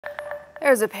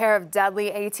There's a pair of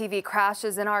deadly ATV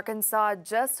crashes in Arkansas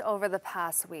just over the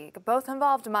past week. Both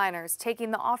involved minors taking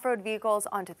the off-road vehicles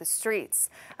onto the streets.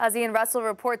 As Ian Russell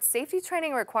reports, safety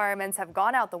training requirements have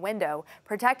gone out the window.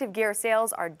 Protective gear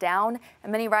sales are down,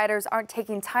 and many riders aren't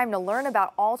taking time to learn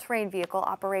about all-terrain vehicle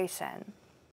operation.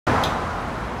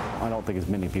 I don't think as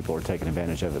many people are taking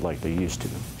advantage of it like they used to.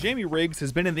 Jamie Riggs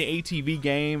has been in the ATV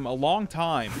game a long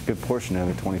time. A good portion of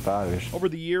it, 25-ish. Over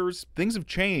the years, things have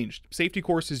changed. Safety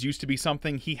courses used to be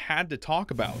something he had to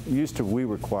talk about. We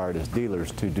required as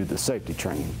dealers to do the safety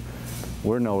training.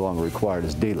 We're no longer required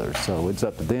as dealers, so it's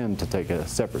up to them to take a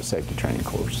separate safety training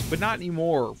course. But not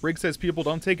anymore. Riggs says people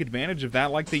don't take advantage of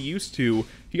that like they used to.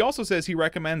 He also says he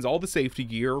recommends all the safety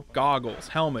gear, goggles,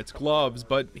 helmets, gloves,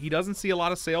 but he doesn't see a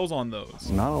lot of sales on those.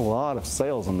 Not a lot of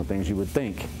sales on the things you would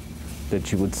think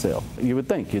that you would sell. You would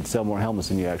think you'd sell more helmets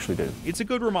than you actually do. It's a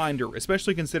good reminder,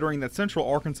 especially considering that Central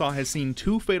Arkansas has seen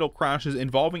 2 fatal crashes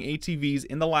involving ATVs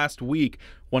in the last week,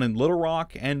 one in Little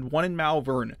Rock and one in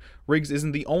Malvern. Riggs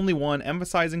isn't the only one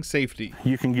emphasizing safety.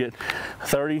 You can get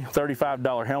 $30,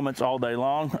 $35 helmets all day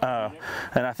long,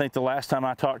 and I think the last time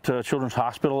I talked to Children's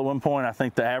Hospital at one point, I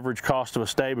think the average cost of a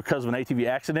stay because of an ATV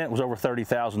accident was over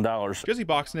 $30,000. Jesse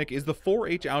Boxnick is the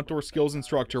 4-H outdoor skills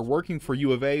instructor working for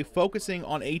U of A, focusing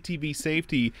on ATV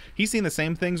safety. He's seen the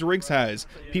same things Riggs has: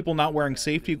 people not wearing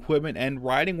safety equipment and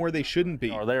riding where they shouldn't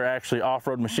be. They're actually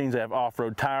off-road machines. They have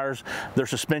off-road tires. Their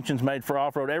suspension's made for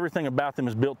off-road. Everything about them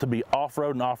is built to be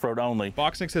off-road and off-road only.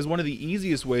 Boxnick says one of the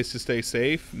easiest ways to stay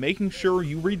safe, making sure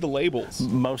you read the labels.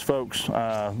 Most folks,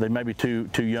 they may be too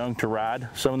young to ride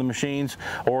some of the machines,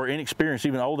 or inexperienced.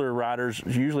 Even older riders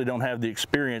usually don't have the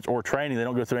experience or training. They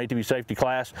don't go through an ATV safety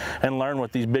class and learn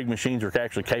what these big machines are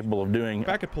actually capable of doing.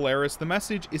 Back at Polaris, the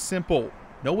message is simple: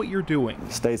 know what you're doing.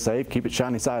 Stay safe, keep it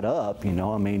shiny side up,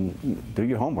 do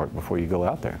your homework before you go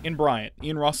out there. In Bryant,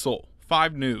 Ian Russell,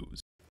 5 News.